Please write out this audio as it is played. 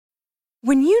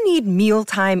When you need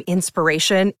mealtime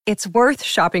inspiration, it's worth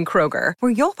shopping Kroger,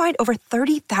 where you'll find over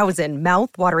 30,000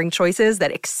 mouth-watering choices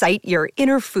that excite your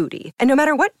inner foodie. And no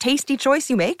matter what tasty choice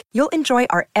you make, you'll enjoy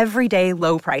our everyday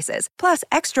low prices, plus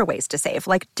extra ways to save,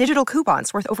 like digital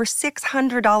coupons worth over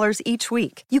 $600 each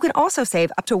week. You can also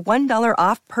save up to $1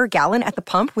 off per gallon at the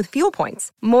pump with fuel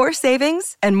points. More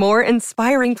savings and more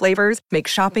inspiring flavors make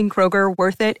shopping Kroger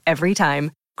worth it every time.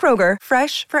 Kroger,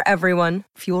 fresh for everyone.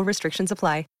 Fuel restrictions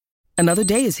apply. Another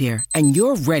day is here, and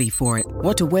you're ready for it.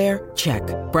 What to wear? Check.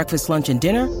 Breakfast, lunch, and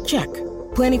dinner? Check.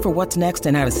 Planning for what's next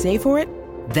and how to save for it?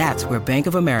 That's where Bank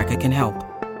of America can help.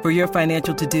 For your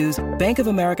financial to-dos, Bank of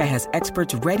America has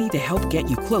experts ready to help get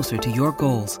you closer to your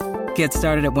goals. Get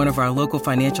started at one of our local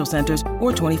financial centers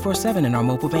or 24/7 in our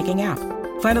mobile banking app.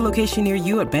 Find a location near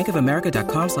you at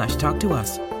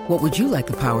bankofamerica.com/talktous. What would you like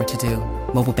the power to do?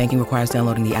 Mobile banking requires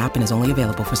downloading the app and is only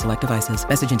available for select devices.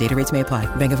 Message and data rates may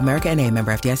apply. Bank of America N.A.,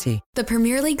 member FDIC. The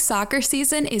Premier League soccer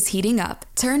season is heating up.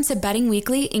 Turn to Betting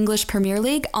Weekly English Premier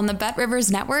League on the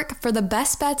BetRivers Network for the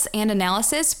best bets and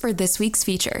analysis for this week's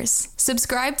features.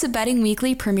 Subscribe to Betting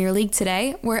Weekly Premier League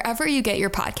today, wherever you get your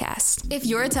podcasts. If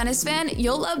you're a tennis fan,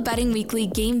 you'll love Betting Weekly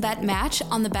Game Bet Match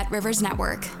on the BetRivers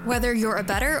Network. Whether you're a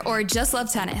bettor or just love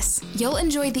tennis, you'll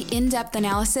enjoy the in-depth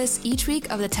analysis each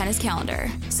week of the tennis calendar.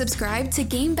 Subscribe to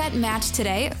Game Bet Match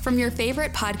today from your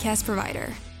favorite podcast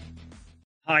provider.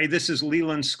 Hi, this is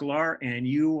Leland Sklar, and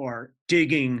you are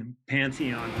digging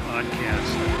Pantheon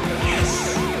Podcast.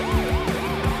 Yes!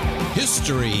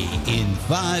 History in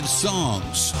 5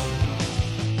 songs.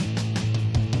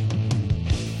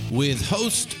 With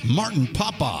host Martin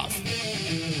Popoff.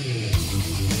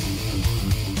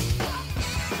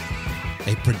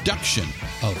 A production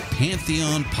of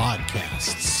Pantheon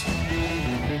Podcasts.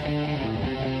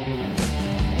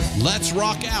 Let's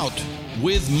rock out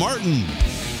with Martin.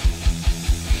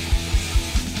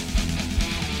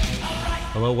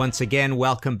 Hello once again.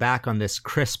 Welcome back on this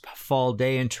crisp fall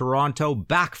day in Toronto.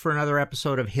 Back for another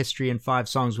episode of History in 5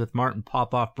 Songs with Martin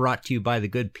Popoff, brought to you by the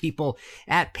good people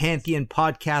at Pantheon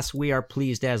Podcasts. We are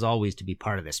pleased, as always, to be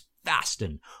part of this vast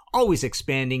and always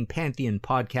expanding Pantheon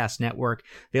Podcast Network,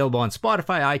 available on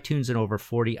Spotify, iTunes, and over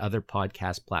 40 other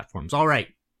podcast platforms. All right.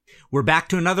 We're back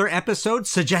to another episode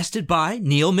suggested by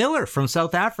Neil Miller from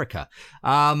South Africa.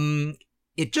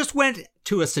 It just went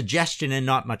to a suggestion and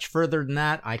not much further than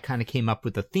that. I kind of came up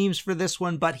with the themes for this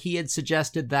one, but he had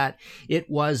suggested that it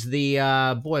was the,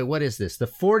 what is this? The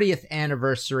 40th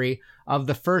anniversary of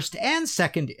the first and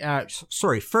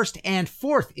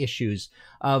fourth issues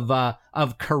of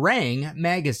Kerrang!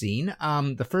 Magazine.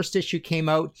 The first issue came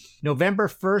out November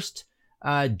 1st,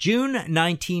 June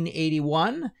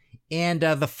 1981. And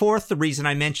the reason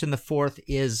I mentioned the fourth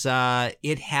is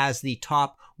it has the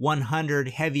top 100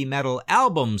 heavy metal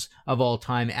albums of all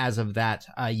time as of that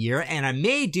year. And I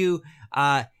may do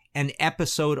an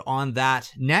episode on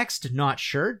that next, not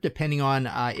sure, depending on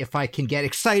if I can get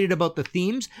excited about the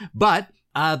themes. But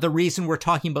the reason we're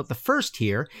talking about the first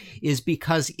here is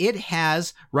because it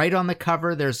has, right on the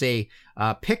cover, there's a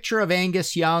picture of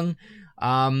Angus Young.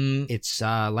 It's,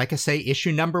 like I say,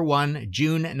 issue number 1,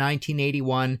 June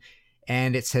 1981.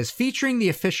 And it says, featuring the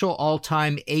official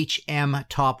all-time HM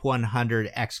Top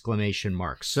 100 !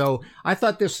 So I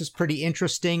thought this was pretty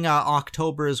interesting.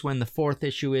 October is when the fourth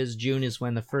issue is. June is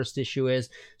when the first issue is.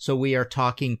 So we are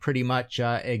talking pretty much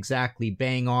exactly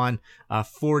bang on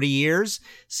 40 years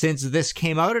since this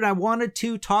came out. And I wanted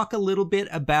to talk a little bit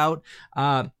about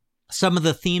some of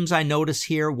the themes I notice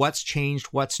here, what's changed,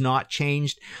 what's not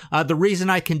changed. The reason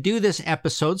I can do this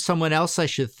episode, someone else I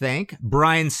should thank,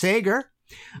 Brian Sager,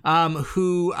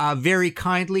 who very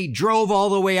kindly drove all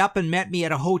the way up and met me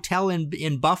at a hotel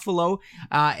in Buffalo,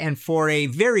 and for a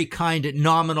very kind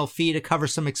nominal fee to cover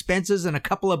some expenses and a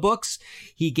couple of books,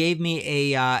 he gave me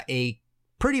a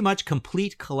pretty much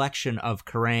complete collection of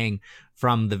Kerrang!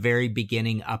 From the very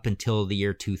beginning up until the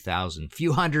year 2000.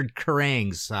 Few hundred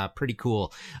Kerrangs, pretty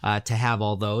cool to have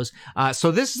all those.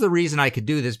 So this is the reason I could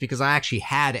do this, because I actually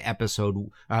had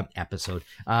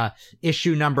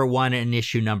issue number 1 and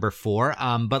issue number 4.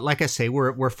 But like I say,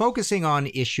 we're focusing on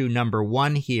issue number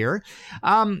 1 here.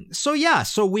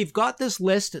 So we've got this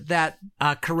list that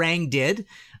Kerrang! Did,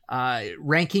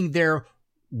 ranking their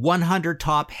 100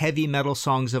 top heavy metal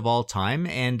songs of all time,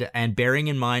 and bearing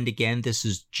in mind, again, this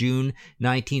is June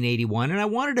 1981, and I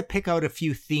wanted to pick out a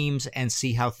few themes and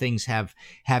see how things have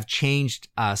changed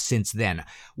since then.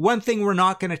 One thing we're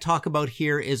not going to talk about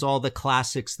here is all the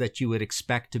classics that you would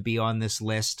expect to be on this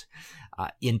list.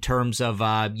 in terms of,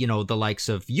 the likes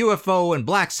of UFO and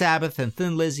Black Sabbath and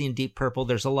Thin Lizzy and Deep Purple.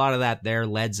 There's a lot of that there,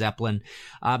 Led Zeppelin.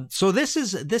 So this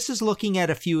is looking at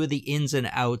a few of the ins and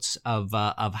outs of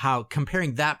how,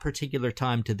 comparing that particular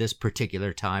time to this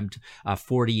particular time,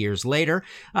 40 years later.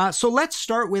 So let's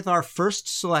start with our first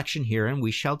selection here, and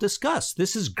we shall discuss.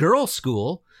 This is Girl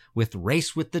School with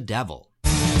Race with the Devil.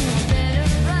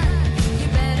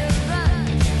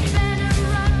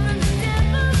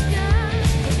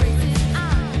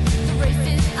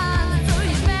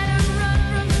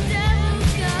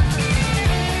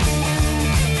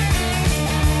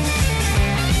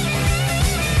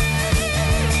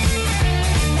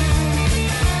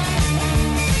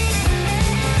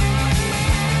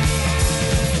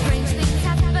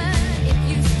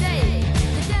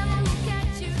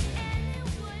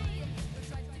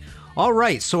 All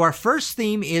right, so our first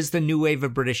theme is the new wave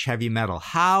of British heavy metal.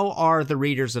 How are the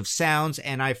readers of Sounds?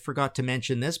 And I forgot to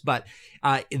mention this, but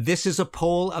this is a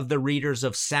poll of the readers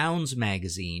of Sounds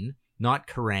magazine, not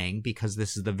Kerrang, because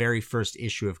this is the very first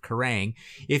issue of Kerrang.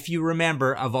 If you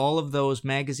remember, of all of those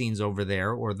magazines over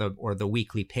there, or the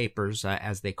weekly papers,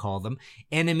 as they call them,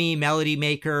 Enemy, Melody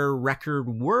Maker, Record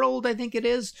World, I think it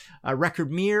is,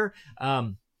 Record Mirror.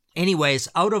 Anyways,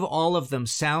 out of all of them,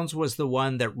 Sounds was the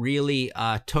one that really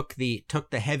took the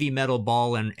heavy metal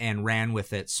ball and ran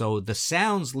with it. So the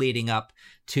Sounds leading up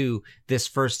to this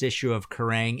first issue of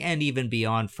Kerrang, and even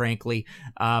beyond, frankly,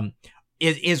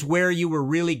 is where you were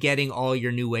really getting all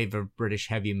your new wave of British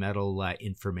heavy metal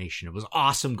information. It was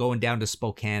awesome going down to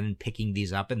Spokane and picking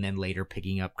these up, and then later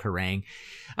picking up Kerrang.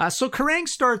 So Kerrang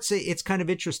starts, it's kind of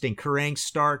interesting. Kerrang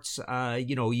starts,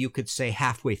 you could say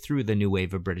halfway through the new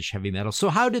wave of British heavy metal. So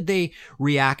how did they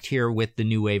react here with the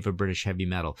new wave of British heavy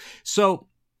metal? So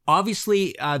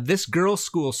obviously, this Girl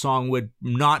School song would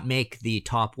not make the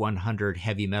top 100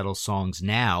 heavy metal songs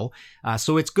now.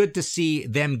 So it's good to see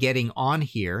them getting on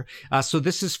here. So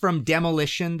this is from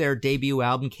Demolition. Their debut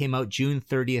album came out June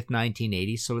 30th,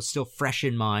 1980. So it's still fresh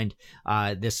in mind.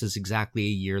 This is exactly a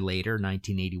year later,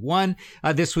 1981.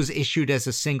 This was issued as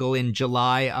a single in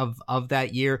July of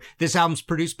that year. This album's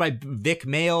produced by Vic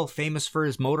Mail, famous for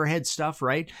his Motorhead stuff,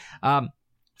 right?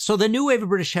 So the new wave of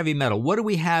British heavy metal, what do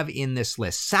we have in this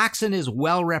list? Saxon is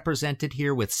well represented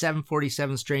here with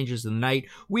 747 Strangers in the Night,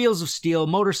 Wheels of Steel,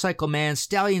 Motorcycle Man,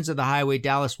 Stallions of the Highway,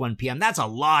 Dallas 1 PM. That's a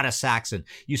lot of Saxon.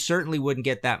 You certainly wouldn't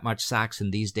get that much Saxon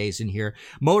these days in here.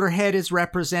 Motorhead is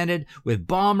represented with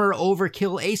Bomber,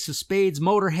 Overkill, Ace of Spades,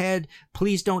 Motorhead,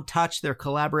 Please Don't Touch, their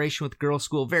collaboration with Girl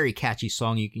School. Very catchy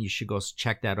song. You should go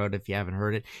check that out if you haven't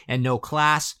heard it. And No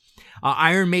Class.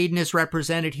 Iron Maiden is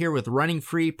represented here with Running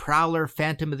Free, Prowler,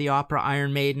 Phantom of the Opera,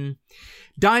 Iron Maiden.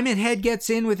 Diamond Head gets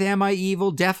in with Am I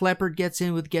Evil? Def Leppard gets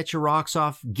in with Get Your Rocks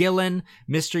Off. Gillan,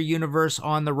 Mr. Universe,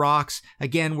 On the Rocks.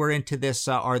 Again, we're into this,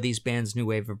 are these bands new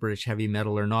wave of British heavy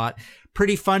metal or not?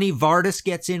 Pretty Funny, Vardis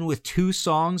gets in with 2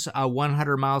 songs,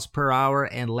 100 Miles Per Hour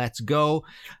and Let's Go.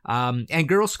 And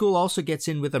Girl School also gets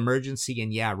in with Emergency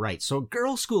and Yeah Right. So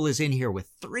Girl School is in here with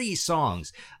 3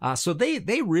 songs. So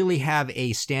they really have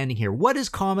a standing here. What is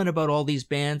common about all these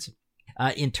bands?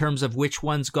 In terms of which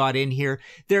ones got in here,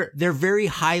 they're very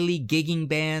highly gigging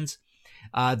bands.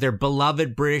 They're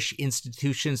beloved British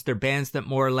institutions. They're bands that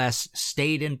more or less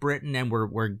stayed in Britain and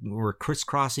were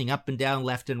crisscrossing up and down,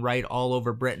 left and right, all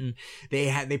over Britain.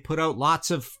 They put out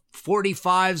lots of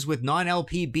 45s with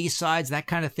non-LP B-sides, that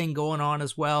kind of thing going on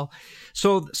as well.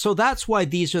 So that's why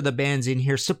these are the bands in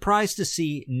here. Surprised to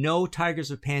see no Tigers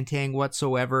of Pantang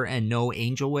whatsoever and no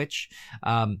Angel Witch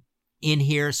in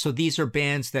here. So these are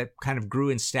bands that kind of grew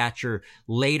in stature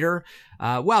later.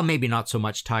 Well, maybe not so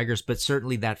much Tigers, but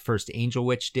certainly that first Angel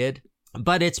Witch did.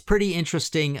 But it's pretty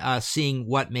interesting seeing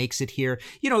what makes it here.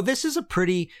 This is a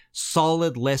pretty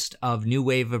solid list of new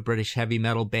wave of British heavy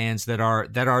metal bands that are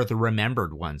the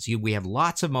remembered ones. We have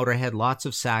lots of Motorhead, lots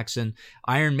of Saxon.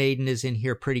 Iron Maiden is in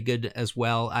here pretty good as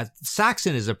well.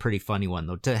 Saxon is a pretty funny one,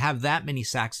 though. To have that many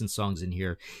Saxon songs in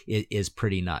here is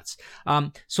pretty nuts.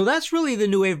 So that's really the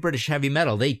new wave of British heavy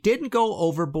metal. They didn't go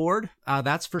overboard,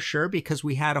 that's for sure, because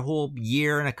we had a whole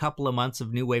year and a couple of months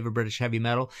of new wave of British heavy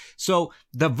metal. So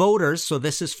the voters, so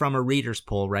this is from a reader's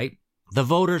poll, right? The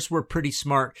voters were pretty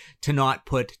smart to not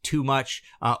put too much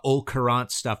Au Courant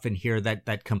stuff in here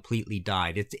that completely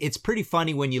died. It's pretty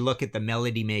funny when you look at the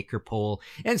Melody Maker poll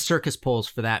and Circus polls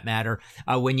for that matter,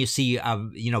 when you see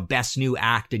best new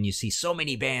act and you see so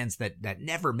many bands that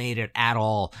never made it at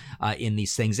all in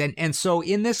these things. And so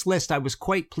in this list, I was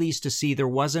quite pleased to see there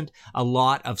wasn't a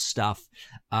lot of stuff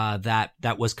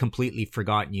that was completely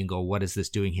forgotten. You can go, what is this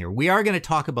doing here? We are going to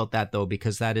talk about that though,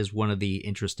 because that is one of the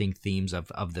interesting themes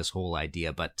of this whole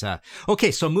idea. But okay,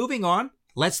 so moving on.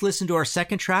 let's listen to our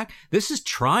second track. This is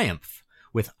Triumph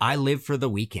with I Live for the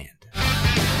Weekend.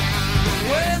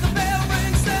 When the bell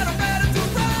rings and I'm ready to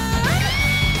run,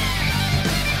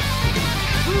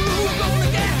 ooh, I'm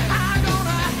gonna get high,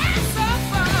 gonna have some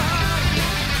fun.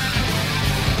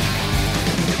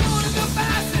 You're gonna go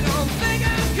fast and don't think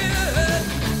I'm good,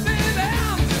 baby,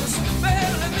 I'm just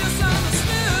badly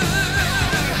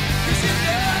misunderstood. 'Cause you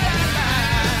know that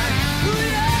line, ooh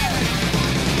yeah.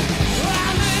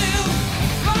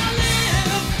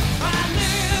 I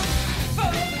live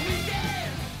for the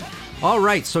weekend. All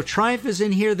right, so Triumph is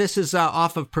in here. This is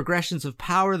off of Progressions of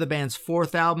Power, the band's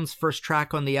fourth album, first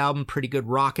track on the album, pretty good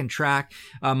rockin' track,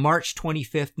 March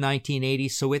 25th, 1980,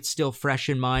 so it's still fresh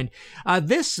in mind.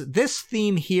 This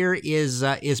theme here is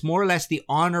more or less the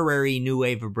honorary new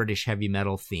wave of British heavy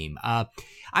metal theme.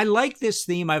 I like this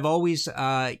theme. I've always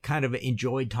kind of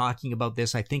enjoyed talking about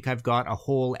this. I think I've got a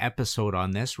whole episode on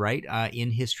this, right?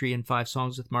 In History in 5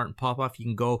 Songs with Martin Popoff. You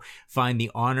can go find the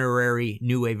honorary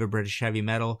new wave of British heavy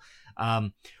metal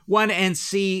one and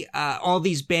see all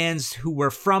these bands who were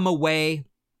from away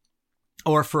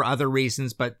or for other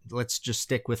reasons, but let's just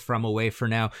stick with from away for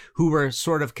now, who were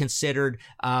sort of considered,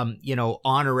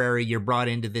 honorary. You're brought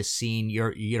into this scene.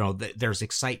 There's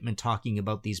excitement talking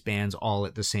about these bands all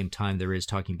at the same time there is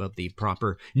talking about the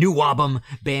proper new wabum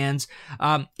bands.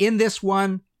 In this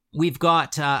one, we've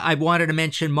got, I wanted to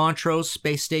mention Montrose,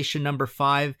 Space Station number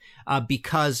 5,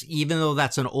 because even though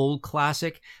that's an old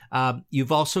classic,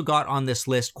 you've also got on this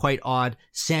list, quite odd,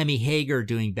 Sammy Hagar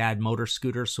doing Bad Motor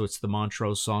Scooter. So it's the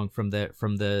Montrose song from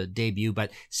the debut.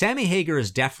 But Sammy Hagar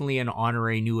is definitely an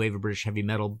honorary new wave of British heavy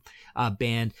metal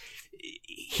band.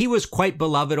 He was quite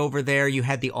beloved over there. You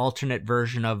had the alternate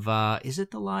version of, is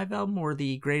it the live album or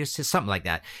the greatest hits? Something like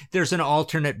that. There's an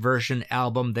alternate version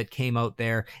album that came out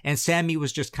there, and Sammy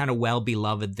was just kind of well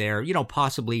beloved there,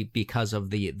 possibly because of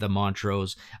the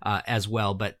Montrose as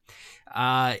well. But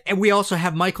and we also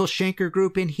have Michael Schenker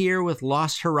Group in here with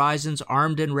Lost Horizons,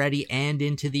 Armed and Ready, and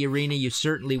Into the Arena. You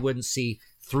certainly wouldn't see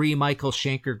 3 Michael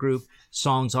Schenker Group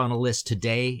songs on a list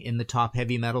today in the top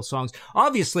heavy metal songs.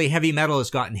 Obviously, heavy metal has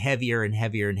gotten heavier and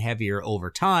heavier and heavier over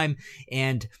time.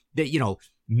 And that,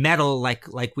 metal,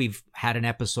 like we've had an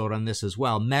episode on this as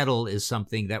well. Metal is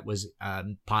something that was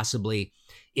possibly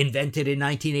invented in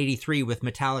 1983 with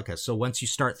Metallica. So once you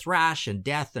start thrash and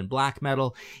death and black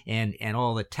metal and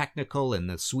all the technical and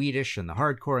the Swedish and the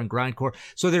hardcore and grindcore,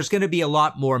 so there's going to be a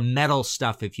lot more metal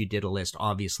stuff if you did a list,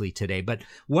 obviously, today. But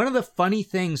one of the funny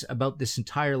things about this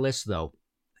entire list, though,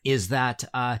 is that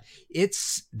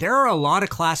there are a lot of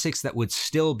classics that would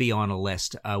still be on a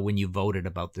list when you voted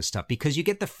about this stuff, because you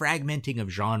get the fragmenting of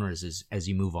genres as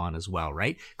you move on as well,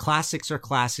 right? Classics are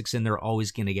classics, and they're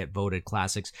always going to get voted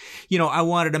classics. I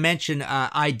wanted to mention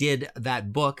I did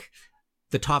that book,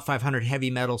 the top 500 heavy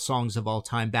metal songs of all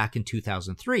time, back in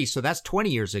 2003. So that's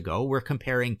 20 years ago. We're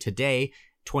comparing today,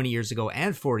 20 years ago,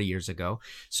 and 40 years ago.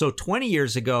 So 20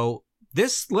 years ago,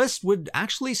 this list would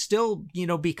actually still,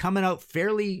 be coming out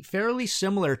fairly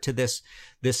similar to this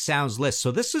Sounds list.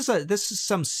 So this is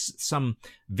some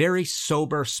very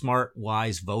sober, smart,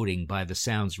 wise voting by the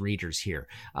Sounds readers here.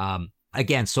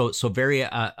 Again, so very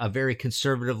a very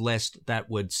conservative list that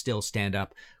would still stand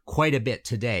up quite a bit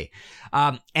today.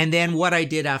 And then what I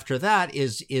did after that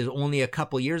is only a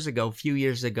few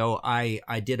years ago,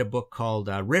 I did a book called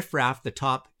Riff Raff, the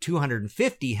top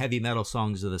 250 heavy metal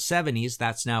songs of the 70s.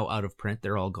 That's now out of print.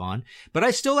 They're all gone. But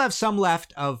I still have some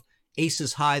left of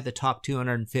Aces High, the top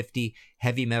 250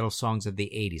 heavy metal songs of the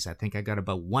 80s. I think I got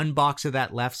about 1 box of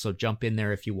that left, so jump in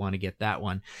there if you want to get that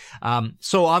one.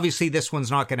 So obviously this one's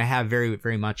not going to have very,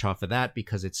 very much off of that,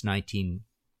 because it's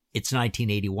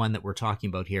 1981 that we're talking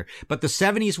about here. But the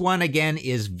 70s one, again,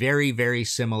 is very, very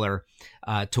similar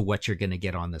to what you're going to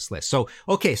get on this list. So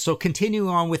continuing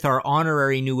on with our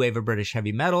honorary new wave of British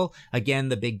heavy metal. Again,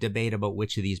 the big debate about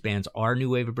which of these bands are new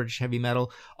wave of British heavy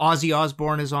metal. Ozzy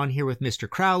Osbourne is on here with Mr.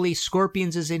 Crowley.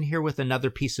 Scorpions is in here with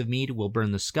Another Piece of Me Will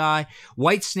Burn the Sky.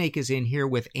 Whitesnake is in here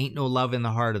with Ain't No Love in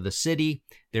the Heart of the City.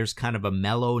 There's kind of a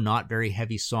mellow, not very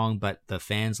heavy song, but the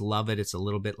fans love it. It's a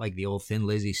little bit like the old Thin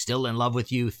Lizzy, Still in Love with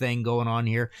You thing going on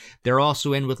here. They're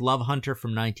also in with Love Hunter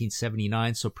from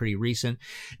 1979, so pretty recent.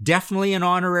 Definitely an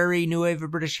honorary new wave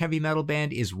of British heavy metal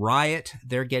band is Riot.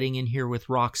 They're getting in here with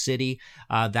Rock City.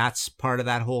 That's part of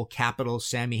that whole Capitol,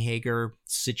 Sammy Hagar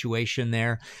situation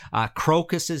there.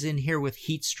 Crocus is in here with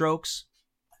Heat Strokes.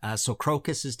 So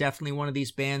Crocus is definitely one of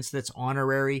these bands that's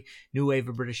honorary New Wave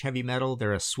of British Heavy Metal.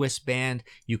 They're a Swiss band.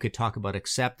 You could talk about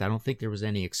Accept. I don't think there was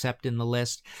any Accept in the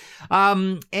list.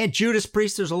 And Judas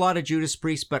Priest, there's a lot of Judas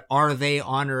Priest, but are they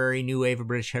honorary New Wave of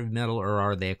British Heavy Metal, or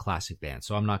are they a classic band?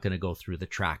 So I'm not going to go through the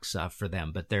tracks for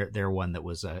them, but they're one that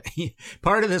was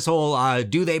part of this whole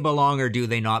do they belong or do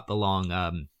they not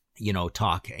belong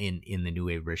talk in the New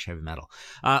Wave of British Heavy Metal.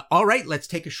 All right, let's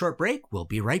take a short break. We'll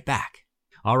be right back.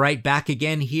 All right, back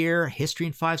again here. History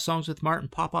in 5 Songs with Martin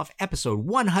Popoff, episode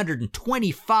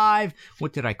 125.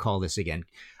 What did I call this again?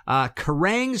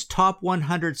 Kerrang's Top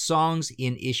 100 Songs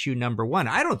in issue number 1.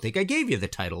 I don't think I gave you the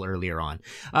title earlier on.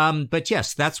 But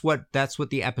yes, that's what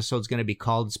the episode's going to be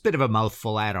called. It's a bit of a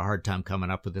mouthful. I had a hard time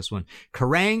coming up with this one.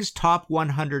 Kerrang's Top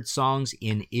 100 Songs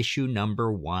in issue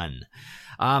number 1.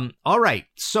 All right,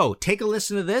 so take a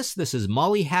listen to this. This is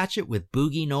Molly Hatchet with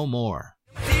Boogie No More.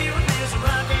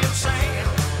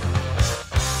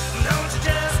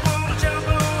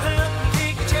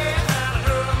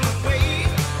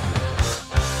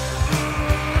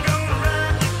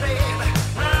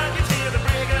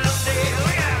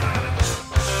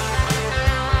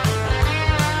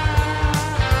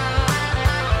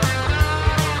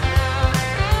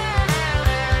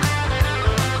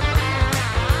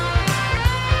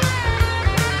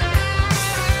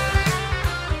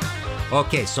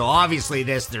 Okay, so obviously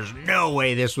there's no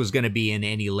way this was going to be in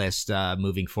any list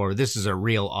moving forward. This is a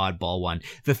real oddball one.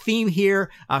 The theme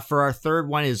here for our third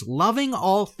one is loving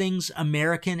all things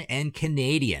American and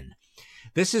Canadian.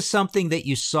 This is something that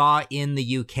you saw in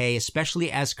the UK, especially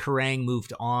as Kerrang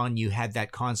moved on. You had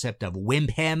that concept of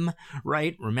Wimphem,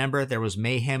 right? Remember, there was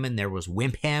Mayhem and there was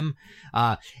Wimphem.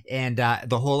 And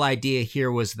the whole idea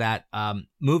here was that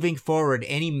moving forward,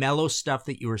 any mellow stuff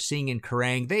that you were seeing in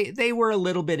Kerrang, they were a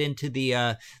little bit into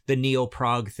the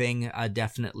neo-prog thing,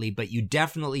 definitely. But you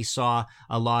definitely saw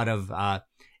a lot of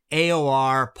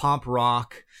AOR, pop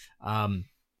rock,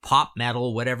 pop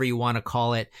metal, whatever you want to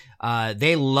call it.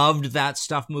 They loved that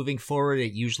stuff moving forward.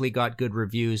 It usually got good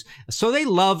reviews. So they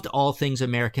loved all things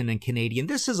American and Canadian.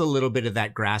 This is a little bit of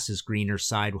that grass is greener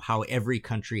side, how every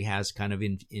country has kind of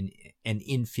an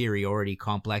inferiority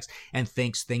complex and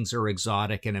thinks things are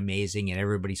exotic and amazing and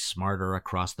everybody's smarter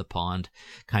across the pond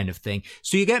kind of thing.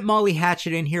 So you get Molly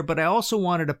Hatchet in here, but I also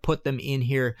wanted to put them in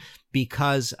here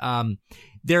because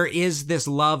there is this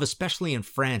love, especially in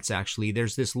France, actually,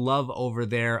 there's this love over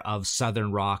there of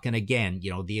Southern rock. And again,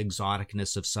 the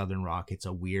exoticness of Southern rock, it's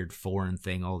a weird foreign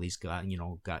thing. All these guys,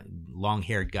 got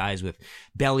long-haired guys with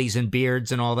bellies and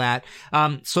beards and all that.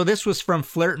 So this was from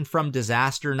Flirtin' from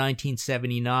Disaster,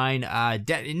 1979.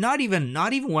 Not even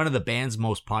one of the band's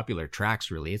most popular tracks,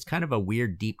 really. It's kind of a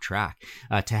weird, deep track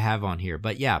to have on here.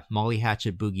 But yeah, Molly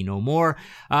Hatchet, Boogie No More.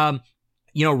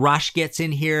 Rush gets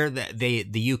in here.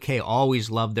 The UK always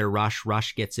loved their Rush.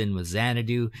 Rush gets in with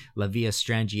Xanadu, La Via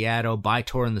Strangiato,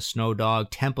 Bytor and the Snow Dog,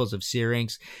 Temples of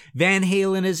Syrinx. Van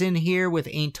Halen is in here with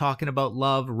Ain't Talking About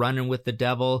Love, Running with the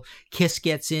Devil. Kiss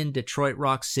gets in, Detroit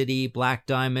Rock City, Black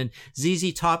Diamond.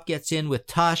 ZZ Top gets in with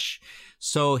Tush.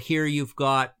 So here you've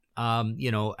got an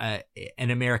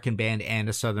American band and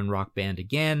a Southern rock band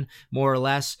again, more or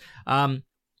less.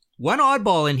 One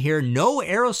oddball in here, no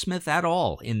Aerosmith at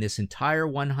all in this entire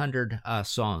 100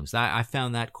 songs. I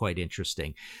found that quite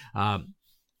interesting.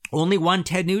 Only one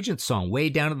Ted Nugent song, way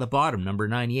down at the bottom, number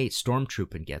 98,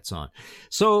 Stormtroopin' gets on.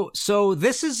 So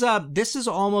this is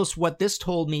almost what this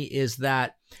told me is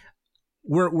that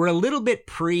we're a little bit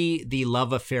pre the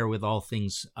love affair with all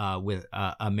things with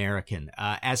American.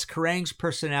 As Kerrang's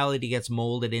personality gets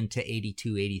molded into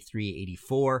 82, 83,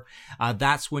 84,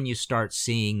 that's when you start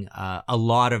seeing a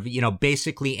lot of,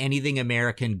 basically anything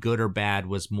American, good or bad,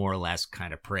 was more or less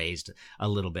kind of praised a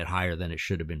little bit higher than it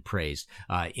should have been praised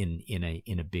in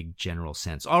a big general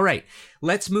sense. All right,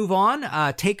 let's move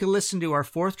on. Take a listen to our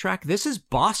fourth track. This is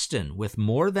Boston with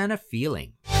More Than a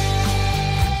Feeling.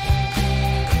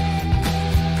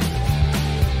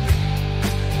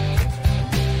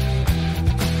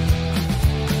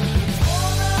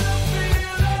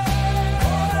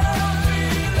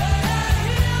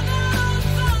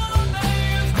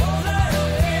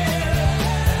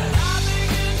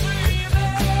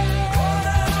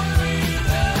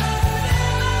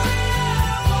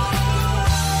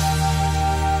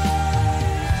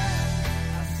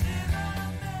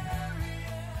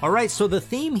 All right, so the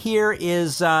theme here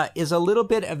is a little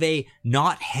bit of a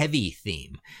not heavy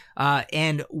theme.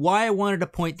 And why I wanted to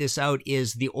point this out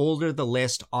is the older the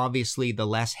list, obviously, the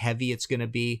less heavy it's going to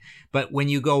be. But when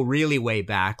you go really way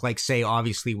back, like say,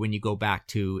 obviously, when you go back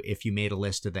to, if you made a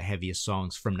list of the heaviest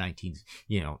songs from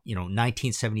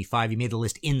 1975, you made a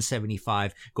list in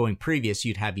 75 going previous,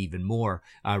 you'd have even more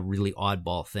really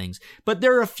oddball things. But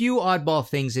there are a few oddball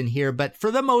things in here, but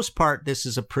for the most part, this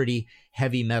is a pretty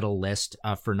heavy metal list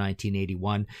for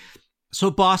 1981. So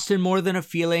Boston, More Than a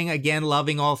Feeling, again,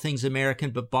 loving all things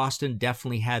American, but Boston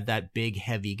definitely had that big,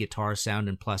 heavy guitar sound,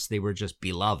 and plus they were just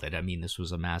beloved. I mean, this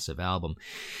was a massive album.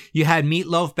 You had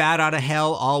Meatloaf, Bat Out of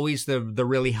Hell, always the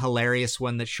really hilarious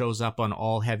one that shows up on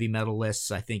all heavy metal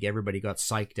lists. I think everybody got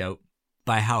psyched out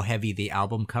by how heavy the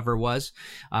album cover was.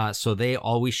 So they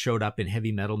always showed up in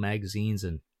heavy metal magazines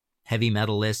and heavy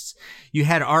metal lists. You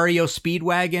had REO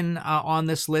Speedwagon on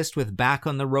this list with Back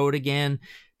on the Road Again.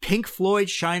 Pink Floyd,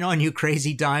 Shine On You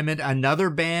Crazy Diamond,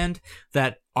 another band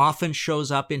that often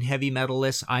shows up in heavy metal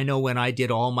lists. I know when I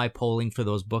did all my polling for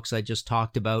those books I just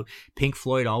talked about, Pink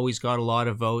Floyd always got a lot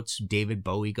of votes. David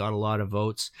Bowie got a lot of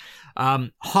votes.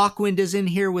 Hawkwind is in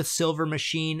here with Silver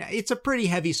Machine. It's a pretty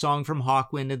heavy song from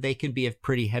Hawkwind, and they can be a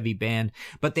pretty heavy band,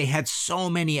 but they had so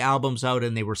many albums out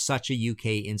and they were such a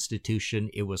UK institution,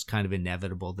 it was kind of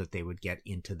inevitable that they would get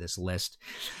into this list.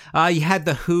 You had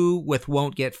The Who with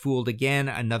Won't Get Fooled Again,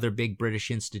 another big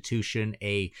British institution,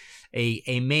 a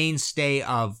mainstay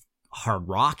of hard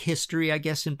rock history, I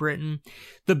guess, in Britain.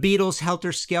 The Beatles,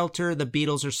 Helter Skelter. The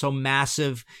Beatles are so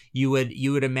massive, you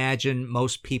would imagine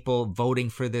most people voting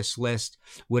for this list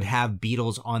would have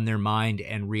Beatles on their mind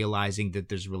and realizing that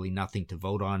there's really nothing to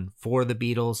vote on for the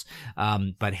Beatles.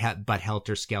 But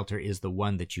Helter Skelter is the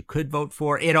one that you could vote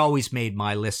for. It always made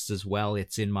my lists as well.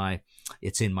 It's in my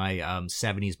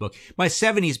 70s book. My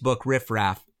 70s book, Riff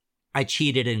Raff, I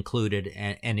cheated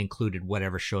and included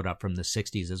whatever showed up from the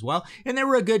 60s as well. And there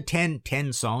were a good 10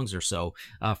 songs or so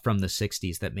from the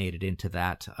 60s that made it into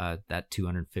that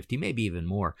 250, maybe even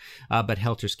more. But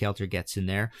Helter Skelter gets in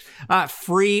there.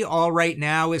 Free, All Right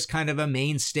Now is kind of a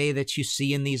mainstay that you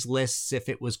see in these lists if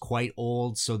it was quite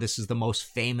old. So this is the most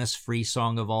famous Free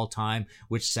song of all time,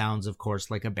 which sounds, of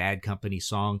course, like a Bad Company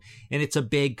song. And it's a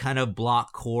big kind of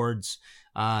block chords,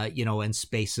 and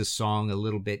Space's song a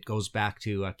little bit goes back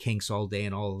to Kinks All Day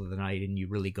and All of the Night and You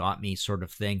Really Got Me sort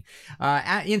of thing.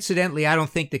 Incidentally, I don't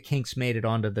think the Kinks made it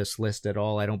onto this list at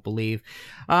all, I don't believe.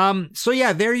 So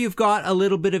yeah, there you've got a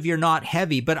little bit of your not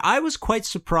heavy, but I was quite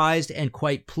surprised and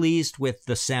quite pleased with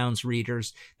the Sounds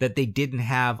readers that they didn't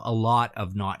have a lot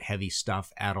of not heavy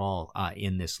stuff at all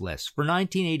in this list. For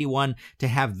 1981 to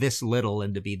have this little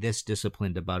and to be this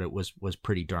disciplined about it was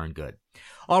pretty darn good.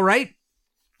 All right.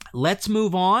 Let's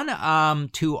move on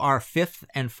to our fifth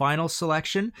and final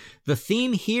selection. The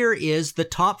theme here is the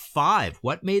top 5.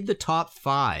 What made the top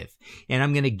 5? And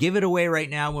I'm going to give it away right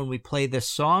now when we play this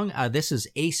song. This is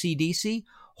AC/DC,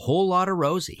 Whole Lotta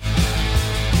Rosie.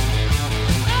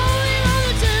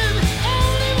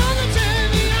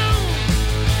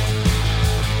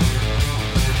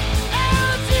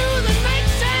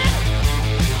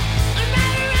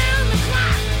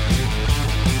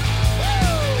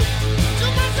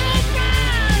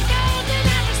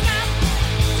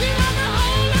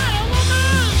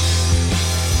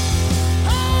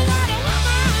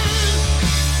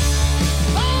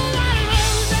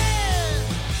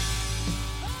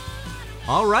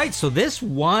 All right, so this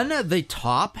won the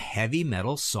top heavy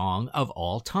metal song of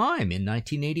all time in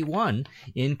 1981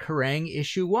 in Kerrang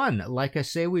issue 1. Like I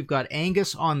say, we've got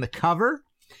Angus on the cover,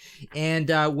 and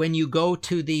when you go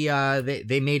to the,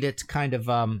 they made it kind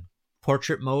of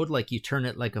portrait mode, like you turn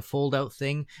it like a fold-out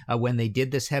thing. When they did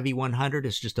this Heavy 100,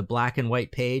 it's just a black and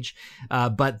white page,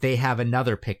 but they have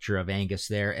another picture of Angus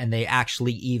there, and they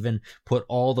actually even put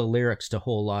all the lyrics to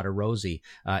Whole Lotta Rosie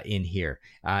in here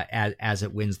as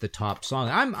it wins the top song.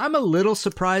 I'm a little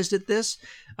surprised at this.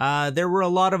 There were a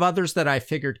lot of others that I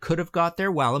figured could have got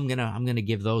there. Well, I'm gonna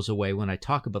give those away when I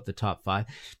talk about the top 5.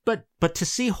 But to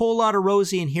see Whole Lotta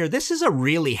Rosie in here, this is a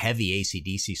really heavy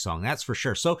AC/DC song, that's for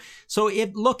sure. So if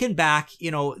looking back,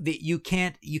 you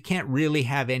can't really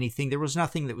have anything. There was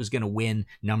nothing that was going to win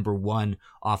number 1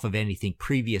 off of anything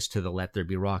previous to the Let There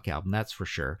Be Rock album, that's for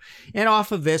sure. And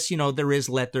off of this, there is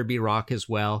Let There Be Rock as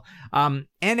well. And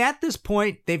at this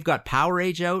point, they've got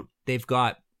Powerage out. They've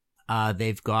got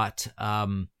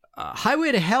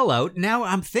Highway to Hell out. Now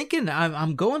I'm thinking,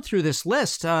 I'm going through this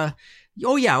list.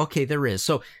 Oh yeah, okay, there is.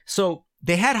 So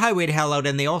they had Highway to Hell out,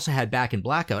 and they also had Back in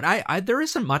Black out. There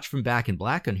isn't much from Back in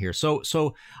Black on here.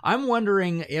 So I'm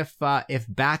wondering if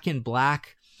Back in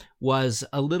Black was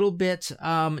a little bit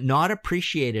not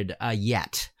appreciated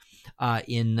yet.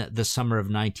 in the summer of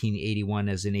 1981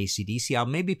 as an AC/DC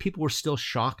album. Maybe people were still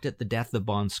shocked at the death of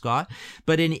Bon Scott,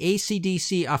 but in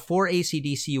AC/DC, for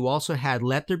AC/DC, you also had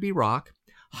Let There Be Rock,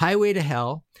 Highway to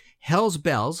Hell, Hell's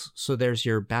Bells, so there's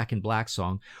your Back in Black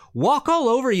song, Walk All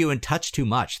Over You, and Touch Too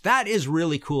Much. That is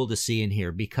really cool to see in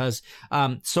here because,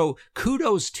 so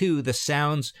kudos to the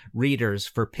Sounds readers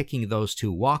for picking those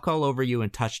two, Walk All Over You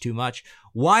and Touch Too Much.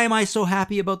 Why am I so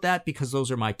happy about that? Because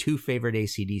those are my two favorite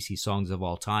AC/DC songs of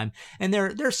all time, and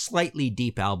they're slightly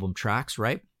deep album tracks,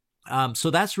 right?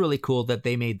 So that's really cool that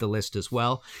they made the list as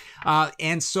well.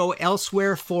 And so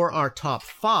elsewhere for our top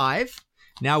 5,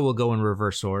 now we'll go in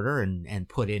reverse order and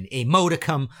put in a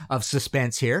modicum of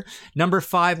suspense here. Number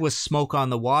 5 was Smoke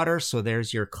on the Water. So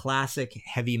there's your classic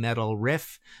heavy metal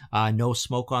riff. No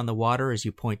smoke on the water as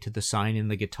you point to the sign in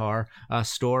the guitar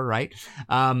store, right?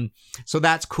 So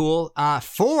that's cool.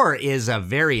 4 is a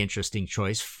very interesting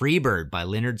choice. Freebird by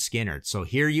Lynyrd Skynyrd. So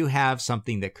here you have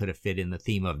something that could have fit in the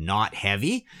theme of not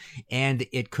heavy, and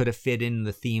it could have fit in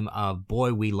the theme of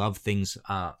Boy, We Love Things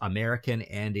American,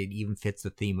 and it even fits the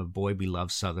theme of Boy, We Love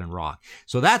Southern Rock.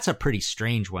 So that's a pretty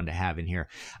strange one to have in here.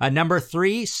 Number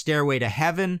 3, Stairway to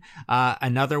Heaven.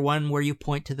 Another one where you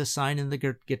point to the sign in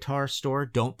the guitar store.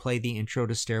 Don't play the intro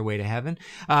to Stairway to Heaven.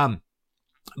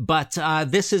 But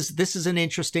this is an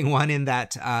interesting one in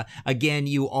that, again,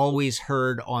 you always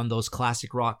heard on those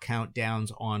classic rock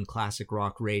countdowns on classic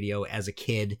rock radio as a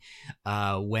kid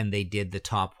when they did the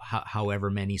top however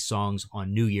many songs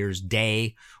on New Year's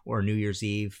Day or New Year's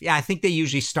Eve. Yeah, I think they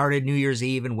usually started New Year's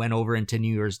Eve and went over into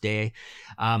New Year's Day.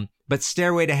 But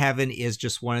Stairway to Heaven is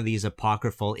just one of these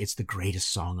apocryphal, it's the greatest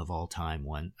song of all time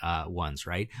ones,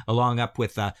 right? Along up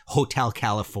with Hotel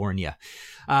California.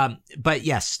 But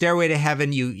yes, Stairway to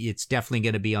Heaven, it's definitely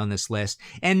going to be on this list.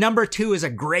 And number 2 is a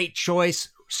great choice,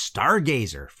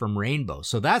 Stargazer from Rainbow.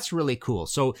 So that's really cool.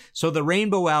 So the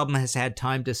Rainbow album has had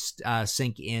time to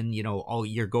sink in,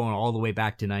 you're going all the way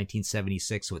back to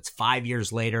 1976. So it's 5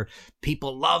 years later.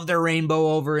 People love their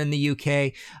Rainbow over in the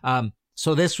UK.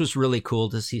 So this was really cool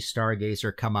to see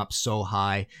Stargazer come up so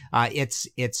high.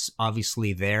 It's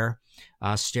obviously there,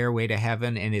 Stairway to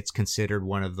Heaven, and it's considered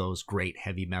one of those great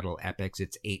heavy metal epics.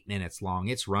 It's 8 minutes long.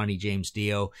 It's Ronnie James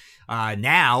Dio.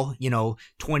 Now,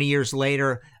 20 years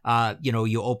later,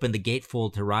 you open the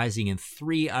gatefold to Rising, and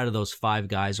 3 out of those 5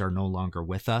 guys are no longer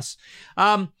with us.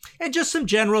 And just some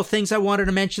general things I wanted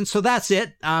to mention. So that's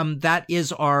it. That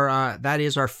is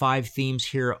our 5 themes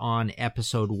here on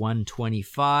episode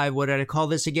 125. What did I call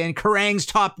this again? Kerrang's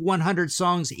Top 100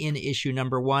 Songs in issue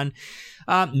number 1.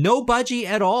 No budgie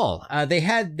at all. They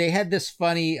had this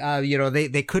funny,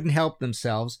 they couldn't help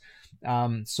themselves.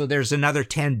 So there's another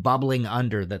 10 bubbling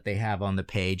under that they have on the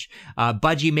page.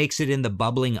 Budgie makes it in the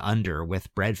bubbling under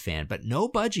with Breadfan, but no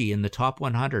budgie in the top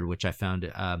 100, which I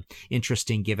found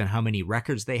interesting given how many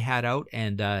records they had out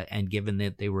and given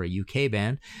that they were a UK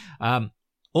band.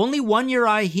 Only one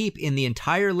Uriah Heep in the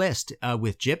entire list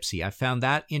with Gypsy. I found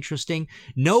that interesting.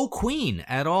 No Queen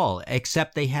at all,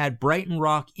 except they had Brighton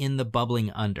Rock in the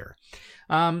bubbling under.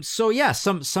 So yeah,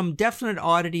 some definite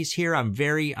oddities here. I'm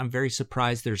very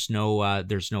surprised there's no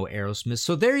Aerosmith.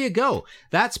 So there you go.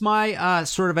 That's my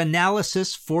sort of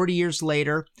analysis 40 years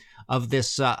later of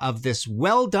this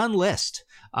well done list.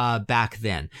 Back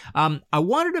then. I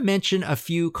wanted to mention a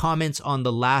few comments on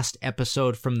the last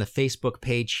episode from the Facebook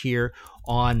page here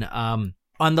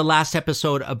on the last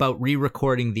episode about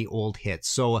re-recording the old hits.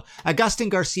 So Augustin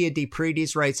Garcia de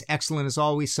Paredes writes, excellent as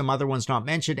always, some other ones not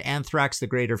mentioned, Anthrax, The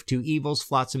Greater of Two Evils,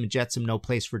 Flotsam and Jetsam, No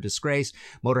Place for Disgrace,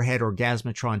 Motorhead,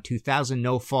 Orgasmatron 2000,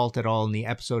 no fault at all in the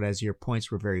episode as your points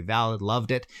were very valid,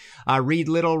 loved it. Reed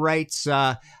Little writes,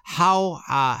 how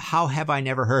have I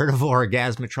never heard of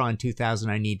Orgasmatron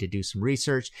 2000? I need to do some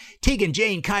research. Tegan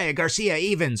Jane Kaya Garcia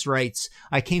Evans writes,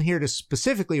 I came here to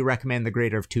specifically recommend The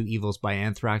Greater of Two Evils by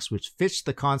Anthrax, which fits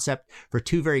the concept for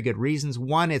 2 very good reasons.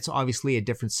 One, it's obviously a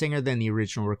different singer than the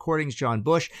original recordings, John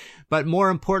Bush, but more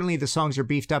importantly, the songs are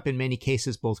beefed up in many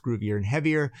cases, both groovier and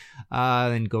heavier,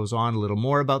 and goes on a little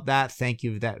more about that. Thank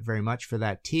you very much for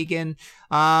that, Tegan.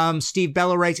 Steve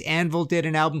Bello writes, Anvil did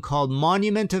an album called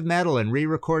Monument of Metal and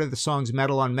re-recorded the songs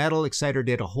Metal on Metal. Exciter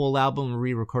did a whole album and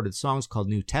re-recorded songs called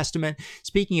New Testament.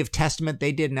 Speaking of Testament,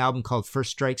 they did an album called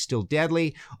First Strike, Still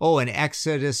Deadly. Oh, and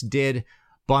Exodus did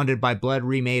Bonded by Blood,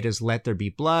 remade as Let There Be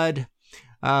Blood.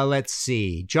 Let's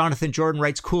see. Jonathan Jordan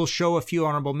writes, cool show, a few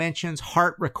honorable mentions.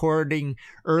 Heart recording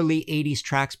early 80s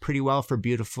tracks pretty well for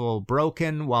Beautiful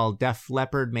Broken, while Def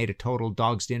Leppard made a total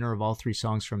dog's dinner of all 3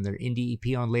 songs from their indie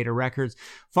EP on later records.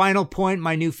 Final point,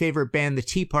 my new favorite band, The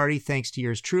Tea Party, thanks to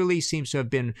yours truly, seems to have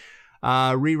been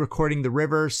Re-recording The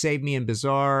River, Save Me and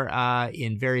Bizarre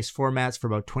in various formats for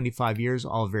about 25 years.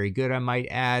 All very good, I might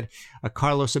add.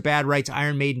 Carlos Abad writes,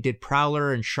 Iron Maiden did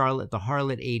Prowler and Charlotte the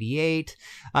Harlot 88.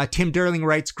 Tim Derling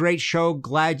writes, great show.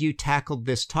 Glad you tackled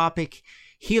this topic.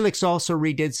 Helix also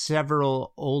redid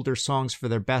several older songs for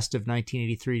their best of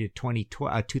 1983 to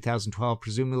 2012,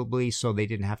 presumably, so they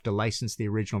didn't have to license the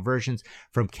original versions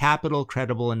from Capitol.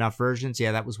 Credible enough versions.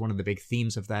 Yeah, that was one of the big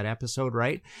themes of that episode,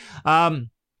 right?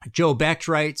 Joe Beck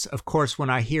writes, of course, when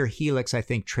I hear Helix, I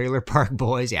think Trailer Park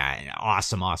Boys. Yeah,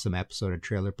 awesome episode of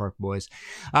Trailer Park Boys.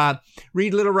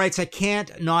 Reed Little writes, I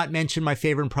can't not mention my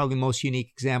favorite and probably most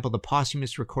unique example, the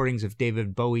posthumous recordings of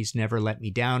David Bowie's Never Let Me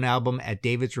Down album. At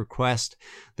David's request,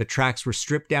 the tracks were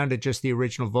stripped down to just the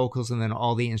original vocals and then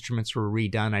all the instruments were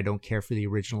redone. I don't care for the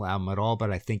original album at all,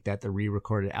 but I think that the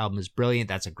re-recorded album is brilliant.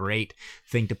 That's a great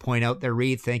thing to point out there,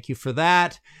 Reed. Thank you for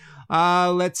that.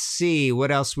 Let's see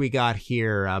what else we got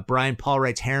here. Brian Paul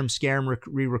writes, Harem Scarum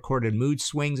re-recorded Mood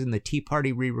Swings, and the Tea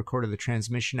Party re-recorded the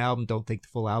Transmission album. Don't think the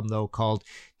full album, though, called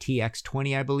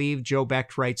TX20, I believe. Joe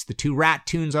Beck writes, the two Rat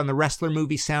tunes on the Wrestler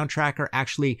movie soundtrack are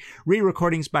actually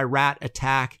re-recordings by Rat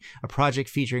Attack, a project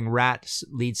featuring Rat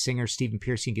lead singer Stephen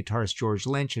Pearcy and guitarist George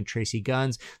Lynch and Tracy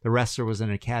Guns. The Wrestler was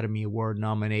an Academy Award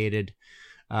nominated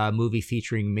movie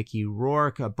featuring Mickey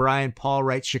Rourke. Brian Paul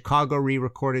writes, Chicago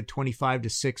re-recorded 25 to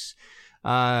 6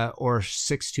 or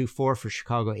 6-4 for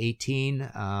Chicago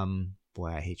 18. Boy,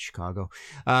 I hate Chicago.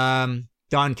 Don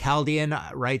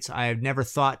Caldian writes, I have never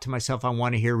thought to myself I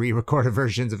want to hear re-recorded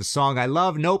versions of a song I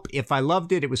love. Nope. If I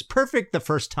loved it, it was perfect the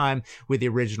first time with the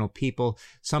original people.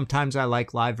 Sometimes I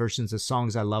like live versions of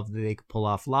songs I love that they could pull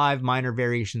off live. Minor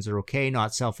variations are okay,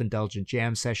 not self-indulgent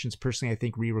jam sessions. Personally, I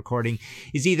think re-recording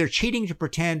is either cheating to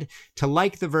pretend to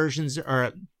like the versions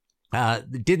or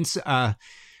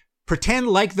pretend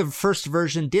like the first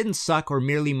version didn't suck or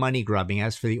merely money grubbing.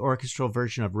 As for the orchestral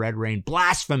version of Red Rain,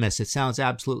 blasphemous. It sounds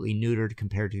absolutely neutered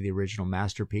compared to the original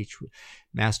masterpiece,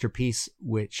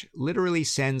 which literally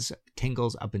sends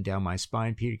tingles up and down my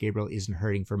spine. Peter Gabriel isn't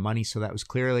hurting for money, so that was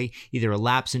clearly either a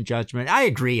lapse in judgment. I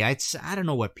agree. I don't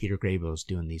know what Peter Gabriel is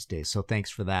doing these days, so thanks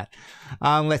for that.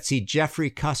 Let's see.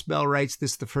 Jeffrey Cuspel writes,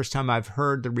 this is the first time I've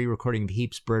heard the re-recording of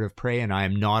Heap's Bird of Prey, and I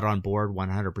am not on board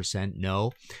 100%.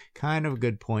 No. Kind of a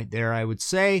good point there, I would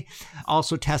say.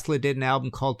 Also, Tesla did an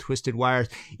album called Twisted Wires.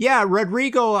 Yeah,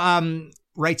 Rodrigo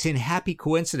writes in, happy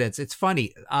coincidence. It's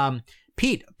funny.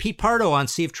 Pete Pardo on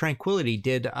Sea of Tranquility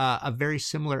did a very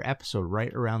similar episode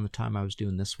right around the time I was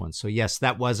doing this one. So yes,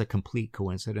 that was a complete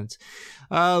coincidence.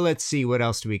 Let's see, what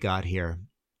else do we got here?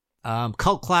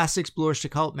 Cult Classics, Blue Oyster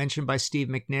Cult, mentioned by Steve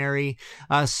McNary.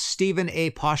 Stephen A.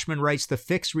 Poshman writes, The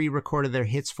Fix re-recorded their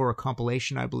hits for a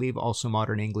compilation, I believe. Also,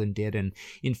 Modern England did an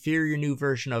inferior new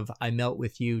version of I Melt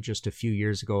With You just a few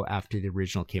years ago after the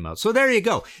original came out. So there you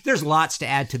go. There's lots to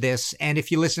add to this. And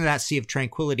if you listen to that Sea of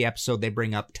Tranquility episode, they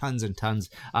bring up tons and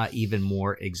tons, even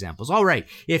more examples. All right.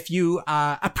 If you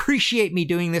appreciate me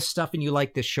doing this stuff and you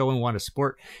like this show and want to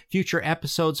support future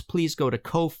episodes, please go to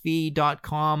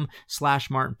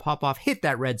ko-fi.com/Martin Popoff, hit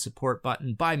that red support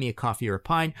button, buy me a coffee or a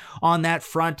pint. On that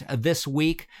front, this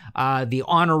week, the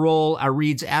honor roll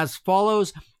reads as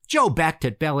follows. Joe Becht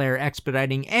at Bel Air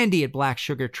Expediting, Andy at Black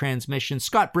Sugar Transmission,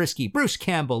 Scott Brisky, Bruce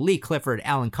Campbell, Lee Clifford,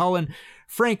 Alan Cullen,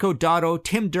 Franco Dotto,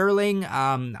 Tim Derling.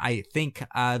 I think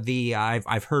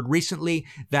I've heard recently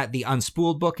that the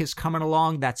Unspooled book is coming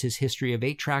along. That's his History of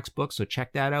 8 Tracks book, so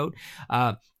check that out.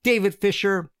 David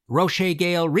Fisher, Roche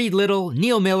Gale, Reed Little,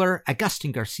 Neil Miller,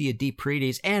 Agustin Garcia de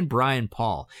Paredes, and Brian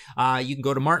Paul. You can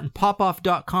go to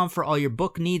martinpopoff.com for all your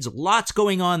book needs. Lots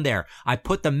going on there. I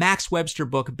put the Max Webster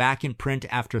book back in print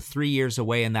after 3 years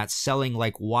away, and that's selling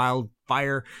like wildfire.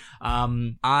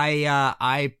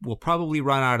 I will probably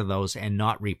run out of those and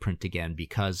not reprint again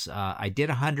because I did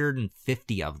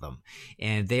 150 of them,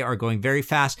 and they are going very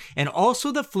fast. And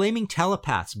also the Flaming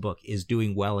Telepaths book is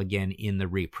doing well again in the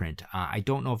reprint. I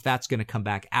don't know if that's going to come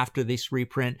back after this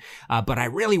reprint, but I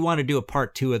really want to do a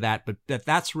part 2 of that. But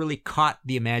that's really caught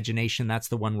the imagination. That's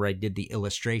the one where I did the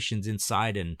illustrations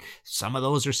inside, and some of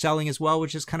those are selling as well,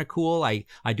 which is kind of cool. I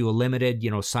do a limited,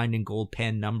 signed in gold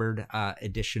pen numbered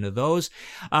edition of those.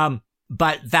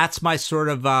 But that's my sort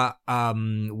of,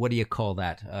 what do you call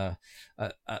that?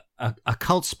 a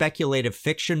cult speculative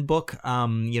fiction book,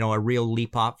 a real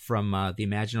leap up from the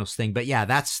Imaginos thing. But yeah,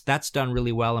 that's done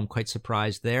really well. I'm quite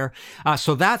surprised there.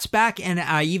 So that's back, and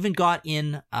I even got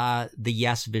in the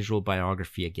Yes visual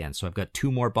biography again. So I've got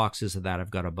 2 more boxes of that.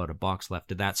 I've got about a box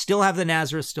left of that. Still have the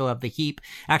Nazareth, still have the Heap.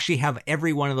 Actually have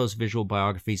every one of those visual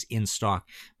biographies in stock,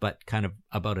 but kind of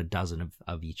about a dozen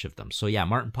of each of them. So yeah,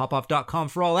 martinpopoff.com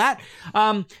for all that.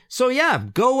 So yeah,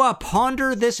 go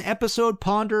ponder this episode,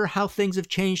 ponder how things have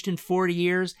changed in 40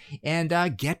 years,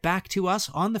 and get back to us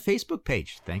on the Facebook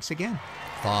page. Thanks again.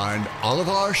 Find all of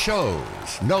our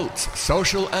shows, notes,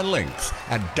 social, and links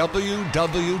at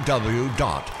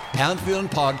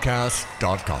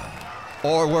www.pantheonpodcast.com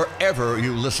or wherever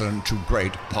you listen to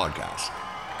great podcasts.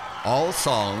 All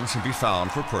songs can be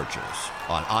found for purchase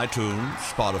on iTunes,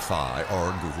 Spotify,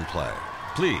 or Google Play.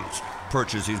 Please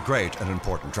purchase these great and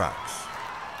important tracks.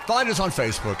 Find us on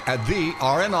Facebook at the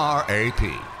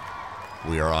RNRAP.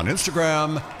 We are on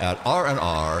Instagram at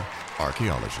RNR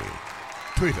Archaeology.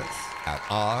 Tweet us at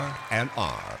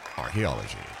RNR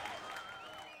Archaeology.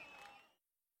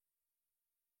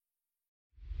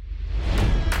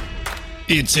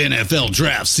 It's NFL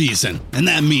draft season, and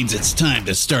that means it's time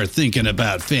to start thinking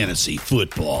about fantasy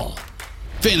football.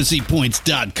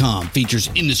 FantasyPoints.com features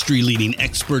industry-leading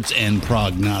experts and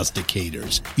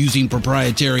prognosticators using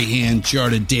proprietary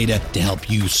hand-charted data to help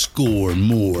you score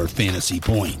more fantasy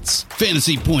points.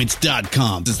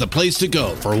 FantasyPoints.com is the place to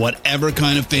go for whatever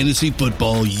kind of fantasy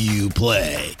football you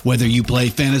play. Whether you play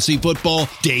fantasy football,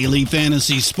 daily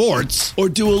fantasy sports, or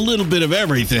do a little bit of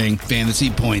everything,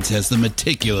 Fantasy Points has the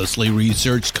meticulously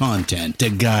researched content to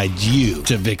guide you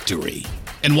to victory.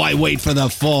 And why wait for the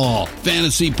fall?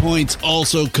 Fantasy Points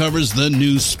also covers the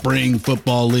new spring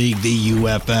football league, the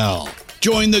UFL.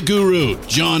 Join the guru,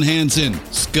 John Hansen,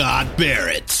 Scott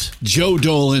Barrett, Joe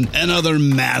Dolan, and other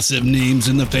massive names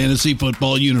in the fantasy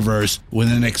football universe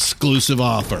with an exclusive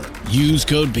offer. Use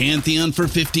code Pantheon for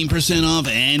 15% off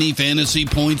any Fantasy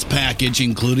Points package,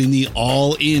 including the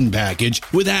all-in package,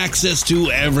 with access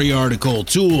to every article,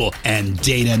 tool, and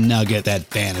data nugget that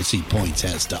Fantasy Points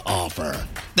has to offer.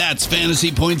 That's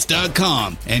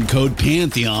FantasyPoints.com and code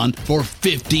Pantheon for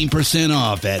 15%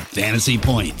 off at Fantasy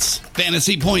Points.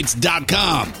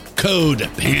 FantasyPoints.com, code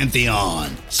Pantheon.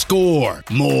 Score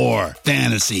more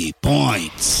fantasy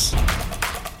points.